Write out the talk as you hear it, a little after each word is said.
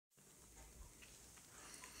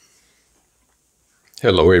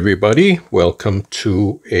Hello everybody, welcome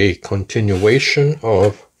to a continuation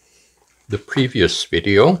of the previous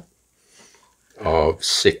video of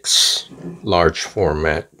 6 large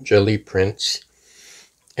format jelly prints,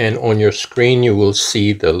 and on your screen you will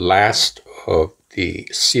see the last of the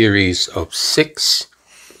series of 6,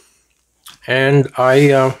 and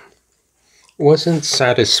I wasn't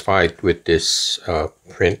satisfied with this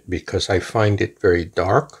print because I find it very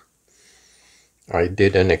dark. I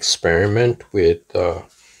did an experiment with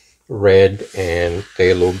red and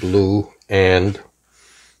phthalo blue, and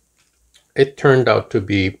it turned out to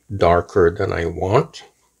be darker than I want.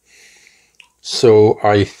 So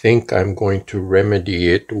I think I'm going to remedy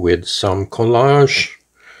it with some collage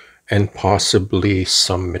and possibly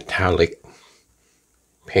some metallic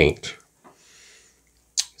paint.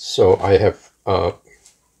 So I have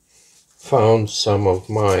found some of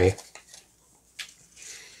my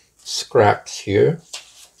scraps here.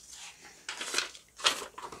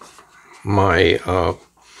 My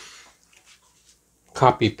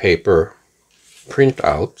copy paper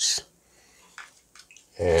printouts,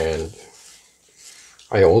 and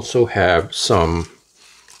I also have some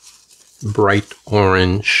bright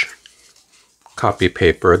orange copy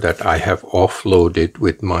paper that I have offloaded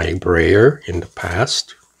with my brayer in the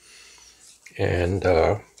past, and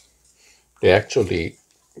they actually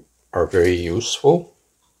are very useful.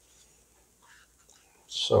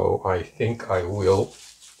 So I think I will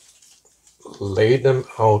lay them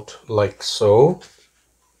out like so.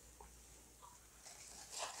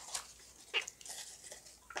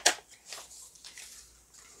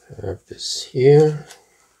 I have this here.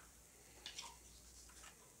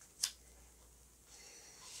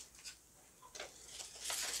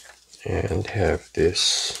 And have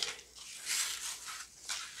this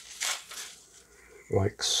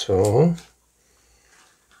like so.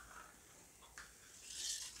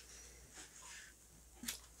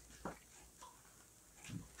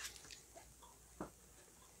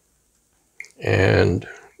 And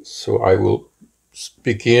so I will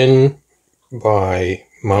begin by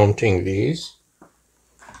mounting these.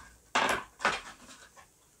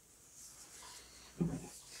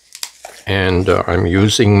 And I'm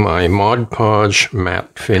using my Mod Podge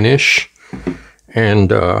matte finish,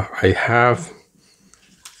 and I have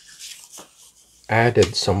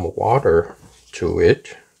added some water to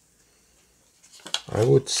it. I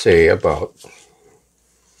would say about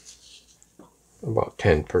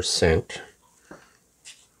 10%,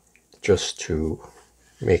 just to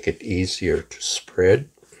make it easier to spread,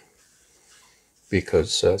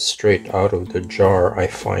 because straight out of the jar I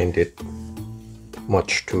find it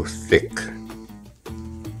much too thick.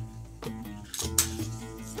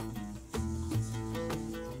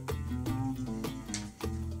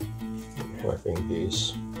 Having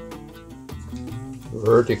these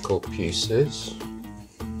vertical pieces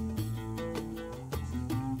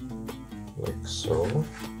like so.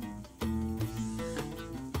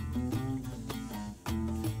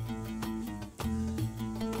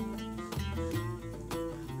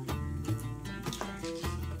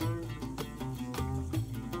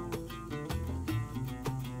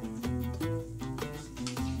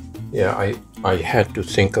 Yeah, I had to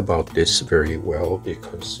think about this very well,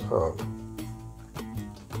 because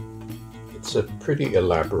it's a pretty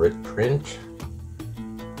elaborate print,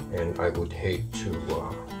 and I would hate to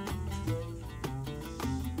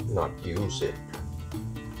not use it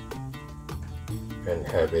and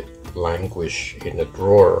have it languish in a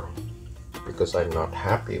drawer because I'm not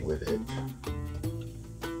happy with it.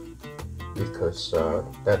 Because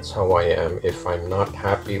that's how I am. If I'm not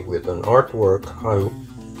happy with an artwork, I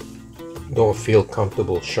don't feel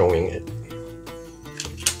comfortable showing it.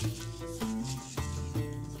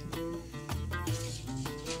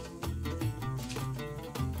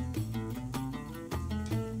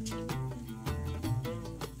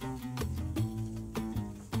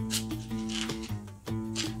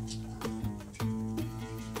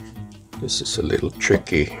 This is a little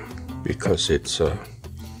tricky because it's a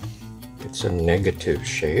negative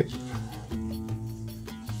shape.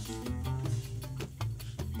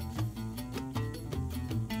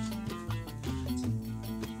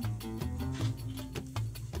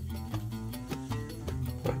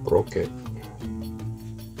 I broke it.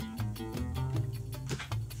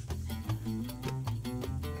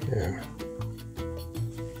 Yeah.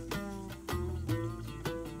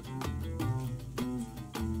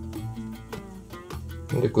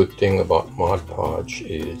 And the good thing about Mod Podge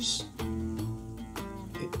is,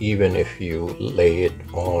 even if you lay it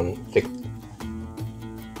on thick,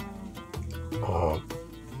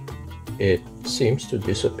 it seems to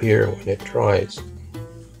disappear when it dries.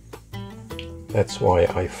 That's why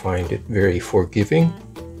I find it very forgiving.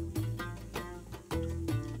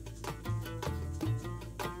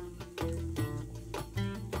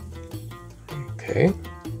 Okay.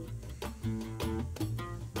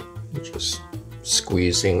 Just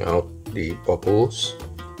squeezing out the bubbles.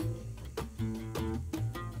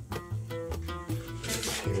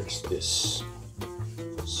 Here's this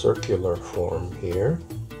circular form here.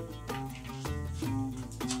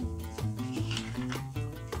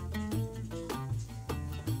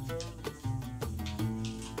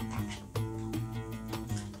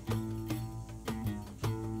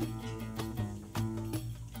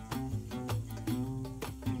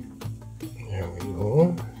 There we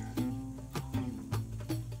go.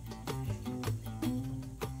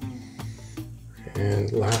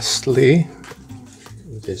 And lastly,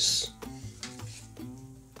 this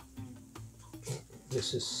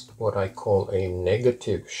is what I call a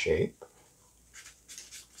negative shape.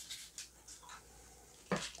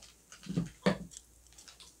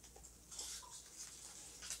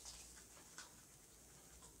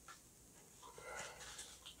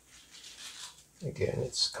 Again,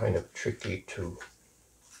 it's kind of tricky to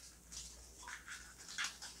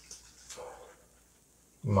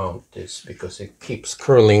mount this because it keeps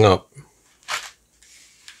curling up.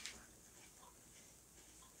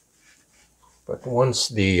 But once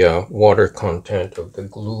the water content of the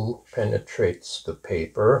glue penetrates the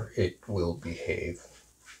paper, it will behave.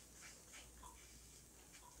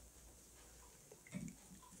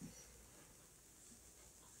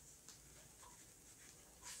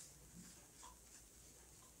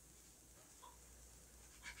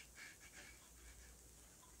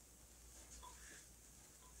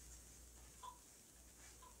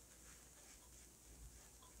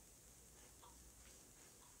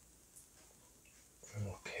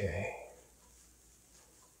 Okay.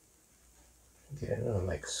 Again, I'm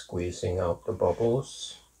like squeezing out the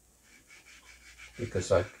bubbles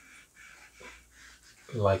because I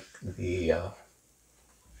like the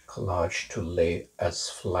collage to lay as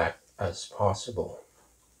flat as possible.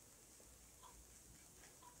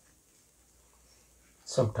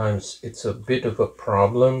 Sometimes it's a bit of a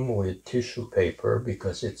problem with tissue paper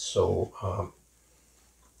because it's so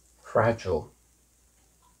fragile.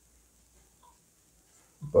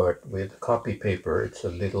 But with copy paper, it's a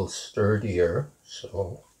little sturdier,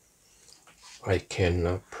 so I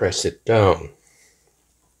can press it down.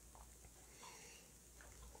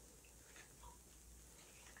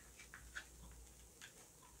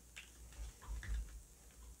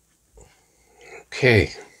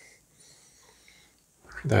 Okay,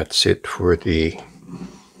 that's it for the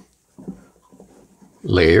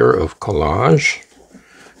layer of collage.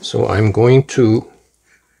 So I'm going to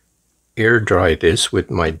air dry this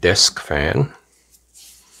with my desk fan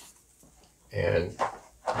and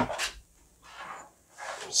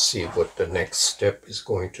see what the next step is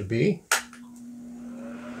going to be.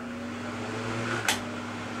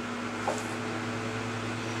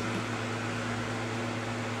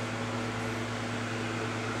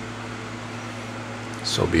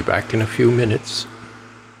 So I'll be back in a few minutes.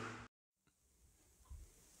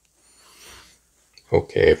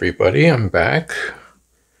 Okay, everybody, I'm back.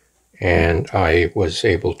 And I was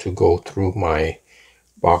able to go through my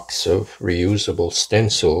box of reusable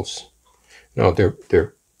stencils. Now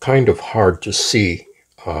they're kind of hard to see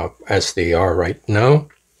as they are right now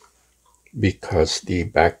because the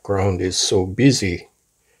background is so busy.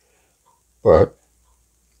 But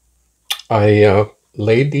I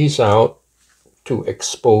laid these out to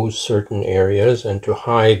expose certain areas and to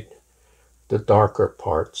hide the darker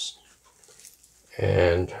parts.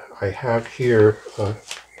 And I have here a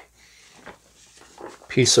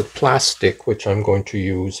piece of plastic which I'm going to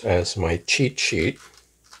use as my cheat sheet,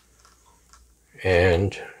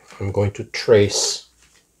 and I'm going to trace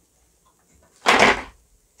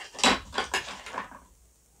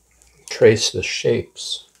the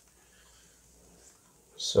shapes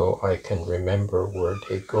so I can remember where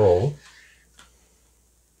they go.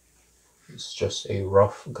 It's just a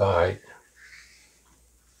rough guide.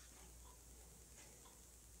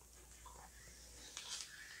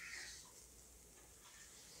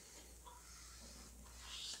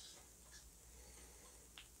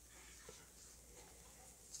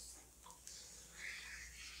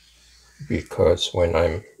 Because when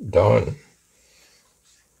I'm done,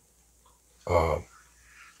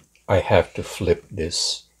 I have to flip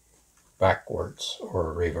this backwards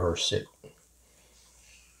or reverse it.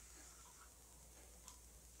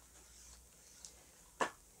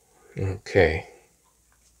 Okay.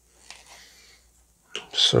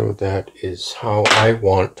 So that is how I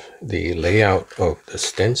want the layout of the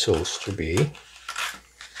stencils to be.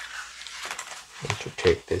 And to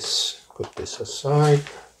take this, put this aside,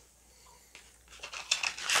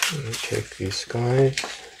 and take these guys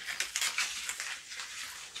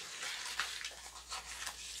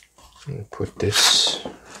and put this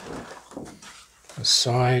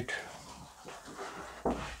aside.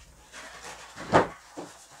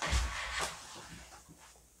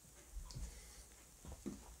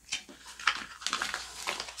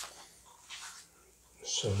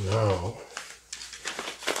 So now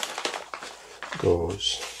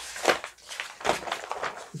goes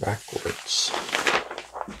backwards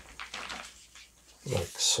like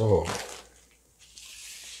so.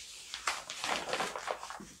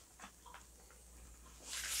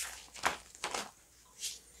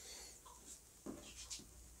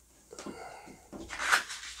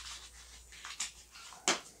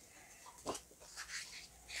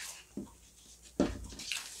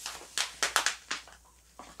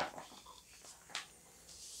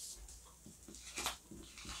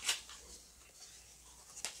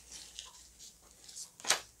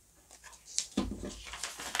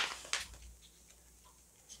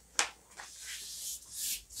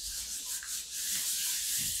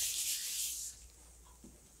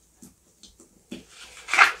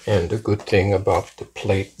 And the good thing about the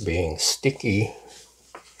plate being sticky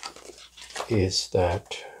is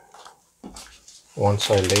that once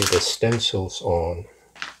I lay the stencils on,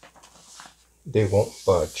 they won't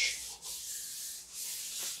budge.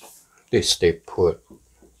 They stay put.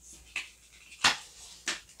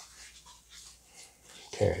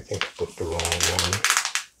 Okay, I think I put the wrong one.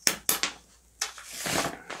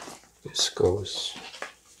 This goes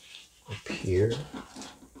up here.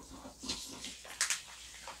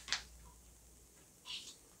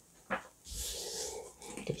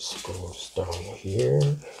 This goes down here.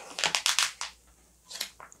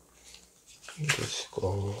 This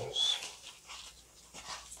goes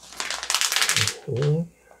here.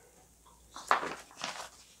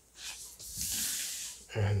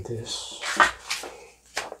 And this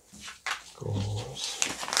goes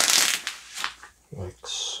like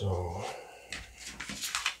so.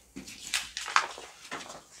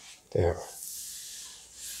 There.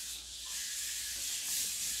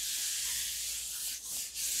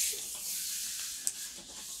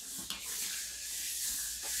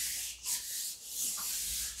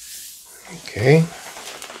 Okay.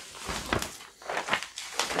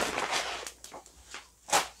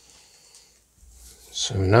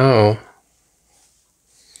 So now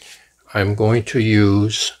I'm going to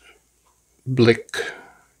use Blick.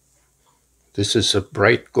 This is a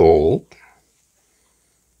bright gold,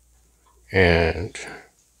 and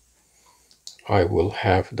I will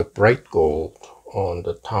have the bright gold on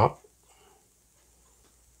the top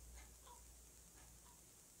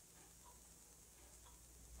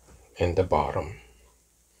and the bottom,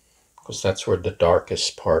 because that's where the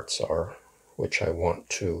darkest parts are, which I want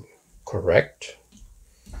to correct.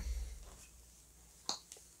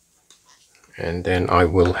 And then I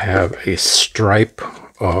will have a stripe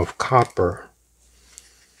of copper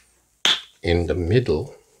in the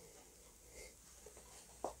middle.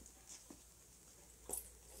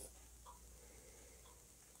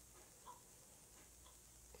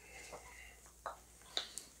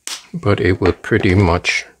 But it will pretty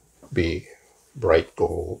much be bright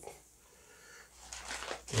gold.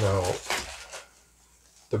 Now,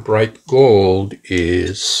 the bright gold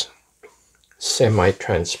is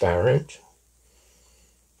semi-transparent.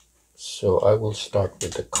 So I will start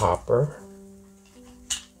with the copper.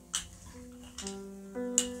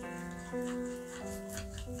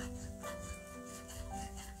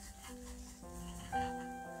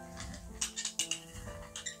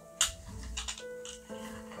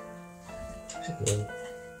 And then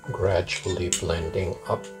gradually blending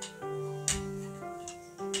up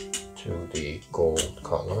to the gold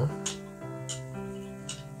color.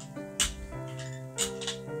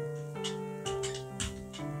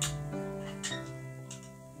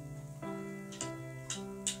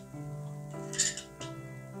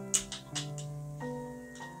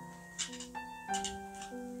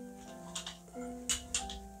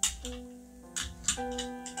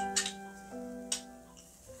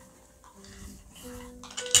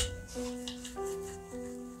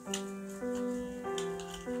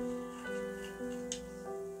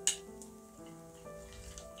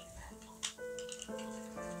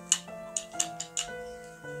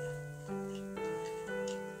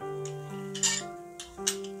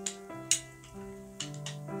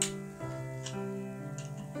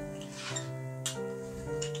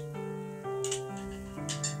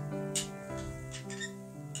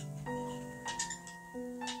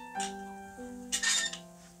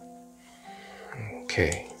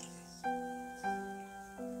 Okay.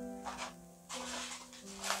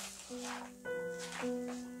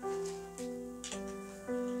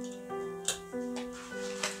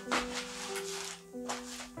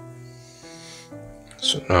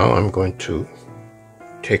 Now I'm going to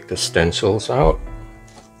take the stencils out.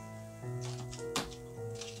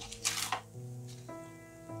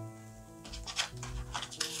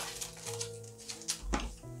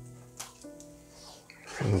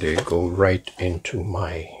 And they go right into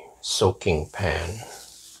my soaking pan.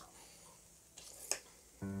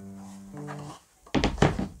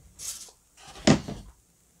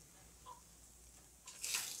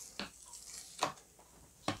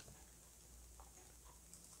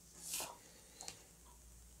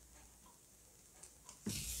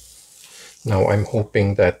 Now I'm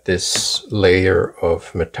hoping that this layer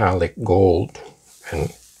of metallic gold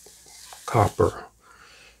and copper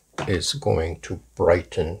is going to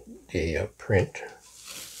brighten the print,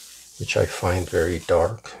 which I find very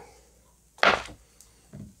dark.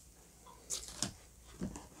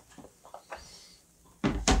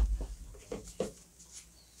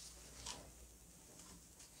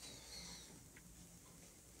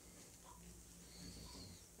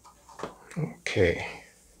 Okay,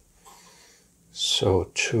 so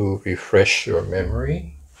to refresh your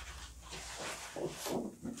memory,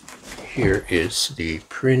 here is the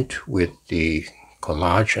print with the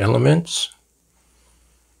collage elements.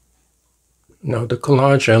 Now the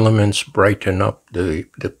collage elements brighten up the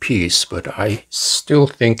piece, but I still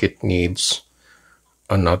think it needs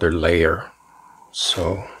another layer.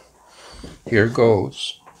 So here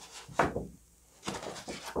goes.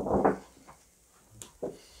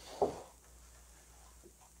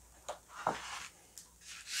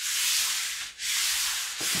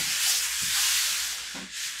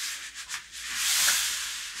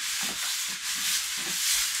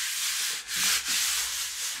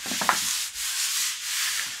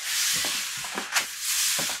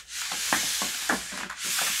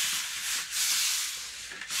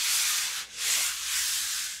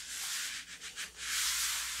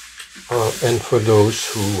 And for those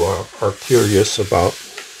who are curious about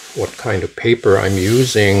what kind of paper I'm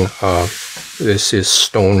using, this is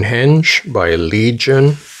Stonehenge by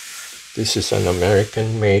Legion. This is an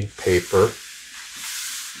American-made paper,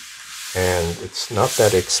 and it's not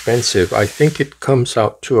that expensive. I think it comes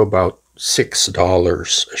out to about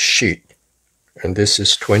 $6 a sheet, and this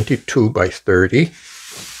is 22 by 30.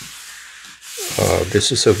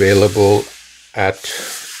 This is available at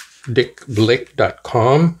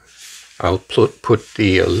Blick.com. I'll put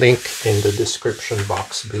the link in the description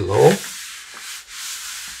box below.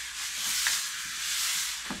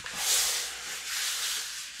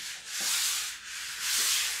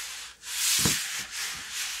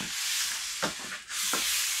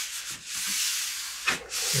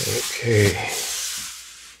 Okay,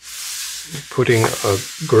 putting a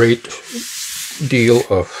great deal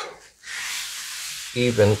of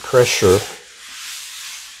even pressure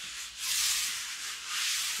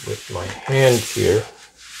with my hand here.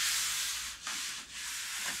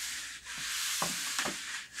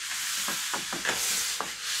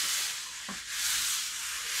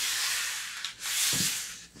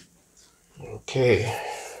 Okay,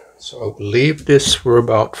 so I'll leave this for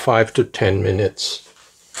about 5 to 10 minutes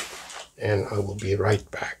and I will be right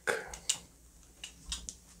back.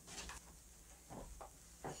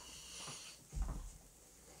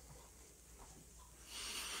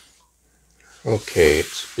 Okay,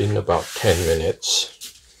 it's been about 10 minutes.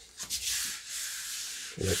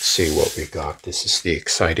 Let's see what we got. This is the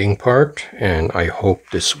exciting part, and I hope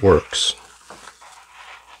this works.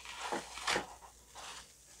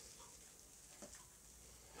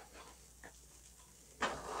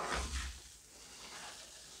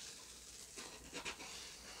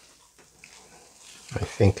 I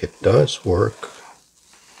think it does work.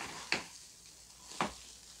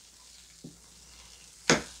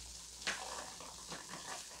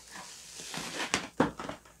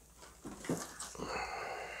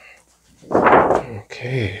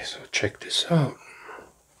 Okay, so check this out.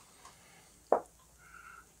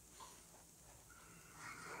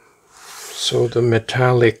 So the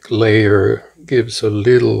metallic layer gives a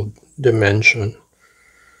little dimension,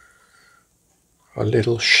 a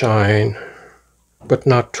little shine, but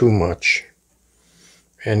not too much.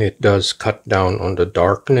 And it does cut down on the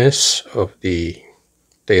darkness of the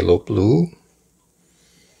phthalo blue.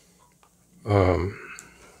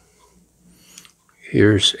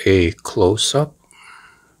 Here's a close-up.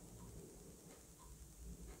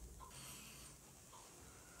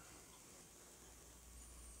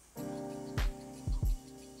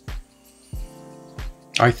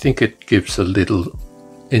 I think it gives a little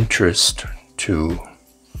interest to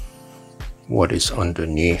what is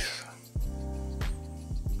underneath.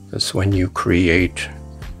 Because when you create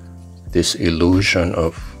this illusion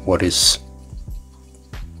of what is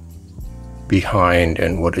behind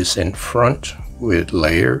and what is in front with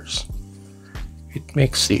layers, it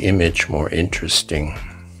makes the image more interesting.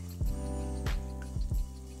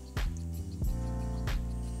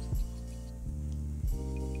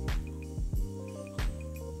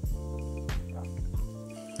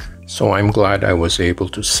 So I'm glad I was able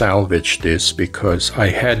to salvage this, because I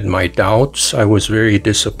had my doubts. I was very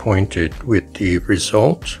disappointed with the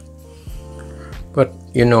result. But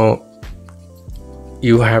you know,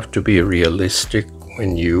 you have to be realistic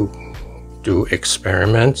when you do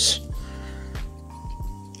experiments.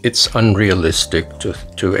 It's unrealistic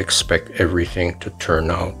to expect everything to turn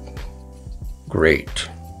out great,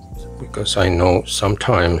 because I know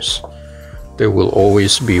sometimes there will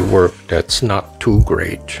always be work that's not too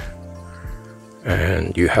great.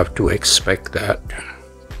 And you have to expect that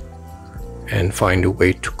and find a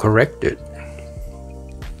way to correct it.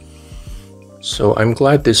 So I'm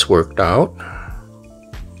glad this worked out.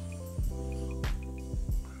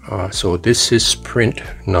 So this is print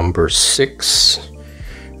number 6.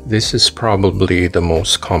 This is probably the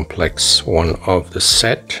most complex one of the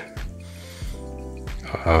set.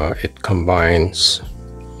 It combines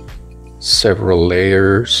several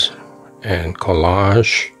layers and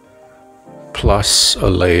collage, plus a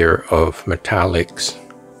layer of metallics.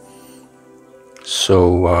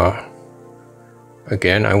 So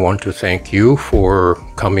again, I want to thank you for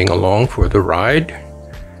coming along for the ride.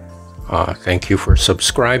 Thank you for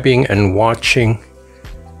subscribing and watching.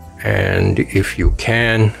 And if you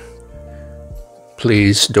can,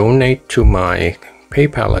 please donate to my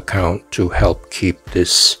PayPal account to help keep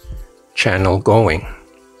this channel going.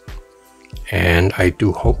 And I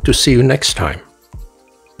do hope to see you next time.